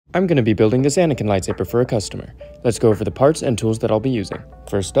I'm going to be building this Anakin lightsaber for a customer. Let's go over the parts and tools that I'll be using.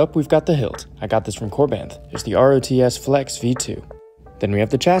 First up, we've got the hilt. I got this from Corbanth. It's the ROTS Flex V2. Then we have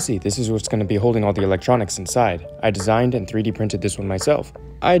the chassis. This is what's going to be holding all the electronics inside. I designed and 3D printed this one myself.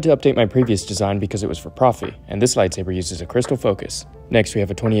 I had to update my previous design because it was for Profi, and this lightsaber uses a crystal focus. Next we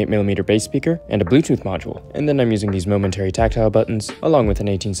have a 28mm bass speaker and a Bluetooth module, and then I'm using these momentary tactile buttons, along with an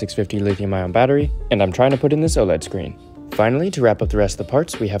 18650 lithium-ion battery, and I'm trying to put in this OLED screen. Finally, to wrap up the rest of the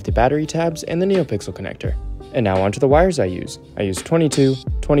parts, we have the battery tabs and the NeoPixel connector. And now onto the wires I use. I use 22,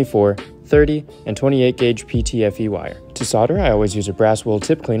 24, 30, and 28 gauge PTFE wire. To solder, I always use a brass wool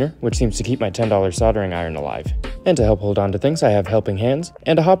tip cleaner, which seems to keep my $10 soldering iron alive. And to help hold on to things, I have helping hands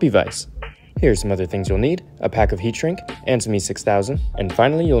and a hoppy vise. Here are some other things you'll need: a pack of heat shrink and some E6000, and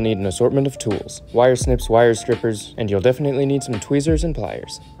finally you'll need an assortment of tools: wire snips, wire strippers, and you'll definitely need some tweezers and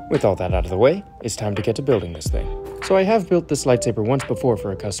pliers. With all that out of the way, it's time to get to building this thing. So I have built this lightsaber once before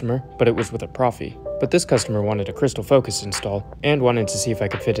for a customer, but it was with a Profi. But this customer wanted a crystal focus install and wanted to see if I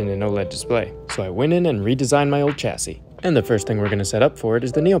could fit in an OLED display. So I went in and redesigned my old chassis. And the first thing we're going to set up for it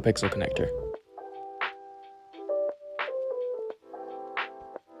is the NeoPixel connector.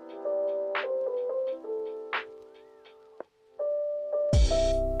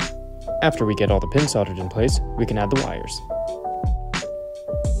 After we get all the pins soldered in place, we can add the wires.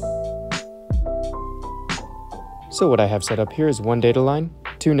 So what I have set up here is one data line,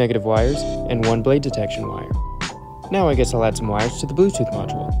 2 negative wires, and 1 blade detection wire. Now I guess I'll add some wires to the Bluetooth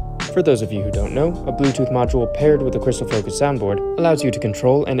module. For those of you who don't know, a Bluetooth module paired with a crystal focus soundboard allows you to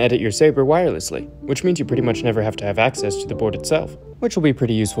control and edit your saber wirelessly, which means you pretty much never have to have access to the board itself, which will be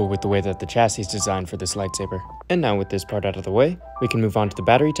pretty useful with the way that the chassis is designed for this lightsaber. And now with this part out of the way, we can move on to the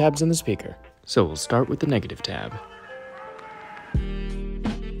battery tabs and the speaker. So we'll start with the negative tab.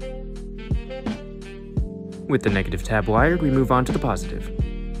 With the negative tab wired, we move on to the positive.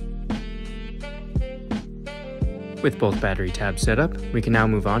 With both battery tabs set up, we can now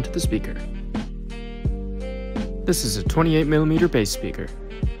move on to the speaker. This is a 28mm bass speaker.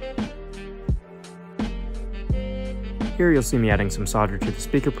 Here you'll see me adding some solder to the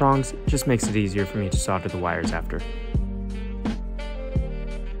speaker prongs. It just makes it easier for me to solder the wires after.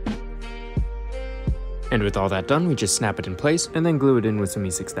 And with all that done, we just snap it in place and then glue it in with some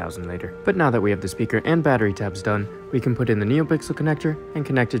E6000 later. But now that we have the speaker and battery tabs done, we can put in the NeoPixel connector and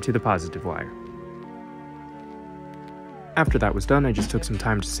connect it to the positive wire. After that was done, I just took some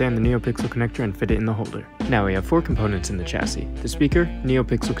time to sand the NeoPixel connector and fit it in the holder. Now we have 4 components in the chassis: the speaker,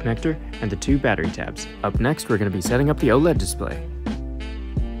 NeoPixel connector, and the 2 battery tabs. Up next, we're going to be setting up the OLED display.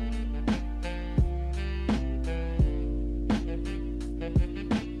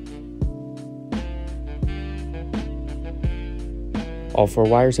 All 4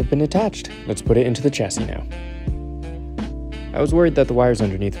 wires have been attached. Let's put it into the chassis now. I was worried that the wires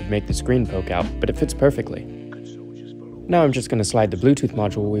underneath would make the screen poke out, but it fits perfectly. Now I'm just going to slide the Bluetooth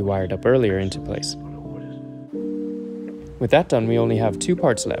module we wired up earlier into place. With that done, we only have 2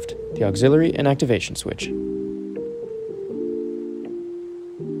 parts left: the auxiliary and activation switch.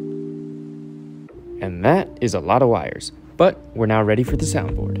 And that is a lot of wires, but we're now ready for the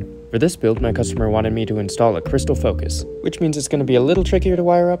soundboard. For this build, my customer wanted me to install a crystal focus, which means it's going to be a little trickier to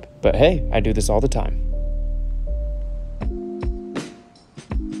wire up, but hey, I do this all the time.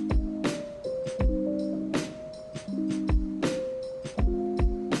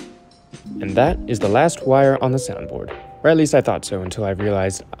 And that is the last wire on the soundboard. Or at least I thought so until I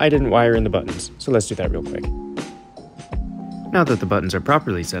realized I didn't wire in the buttons, so let's do that real quick. Now that the buttons are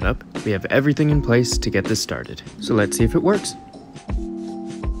properly set up, we have everything in place to get this started. So let's see if it works.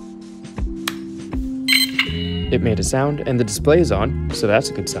 It made a sound and the display is on, so that's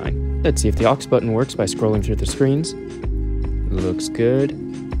a good sign. Let's see if the aux button works by scrolling through the screens. Looks good.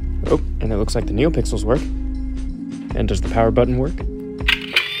 Oh, and it looks like the NeoPixels work. And does the power button work?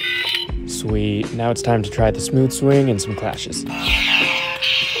 Sweet, now it's time to try the smooth swing and some clashes.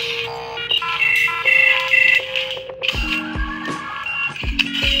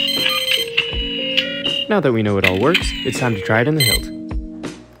 Now that we know it all works, it's time to try it in the hilt.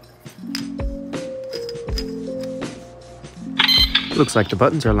 Looks like the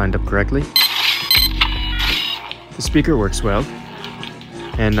buttons are lined up correctly. The speaker works well,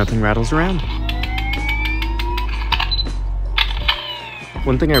 and nothing rattles around.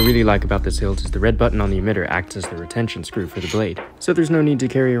 One thing I really like about this hilt is the red button on the emitter acts as the retention screw for the blade, so there's no need to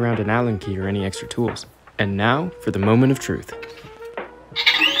carry around an Allen key or any extra tools. And now for the moment of truth.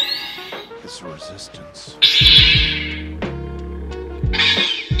 This resistance.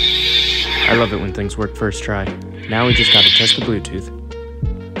 I love it when things work first try. Now we just gotta test the Bluetooth.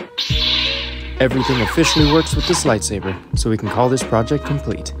 Everything officially works with this lightsaber, so we can call this project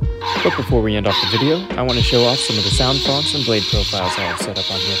complete. But before we end off the video, I want to show off some of the sound fonts and blade profiles I have set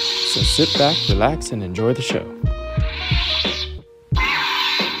up on here. So sit back, relax, and enjoy the show.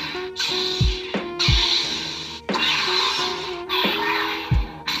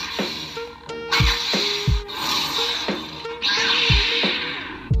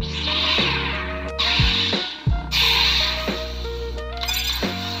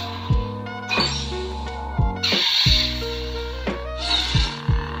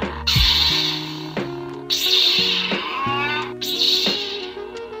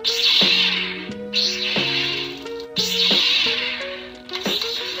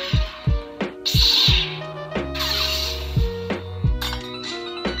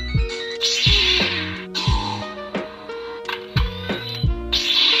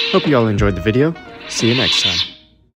 Hope you all enjoyed the video. See you next time.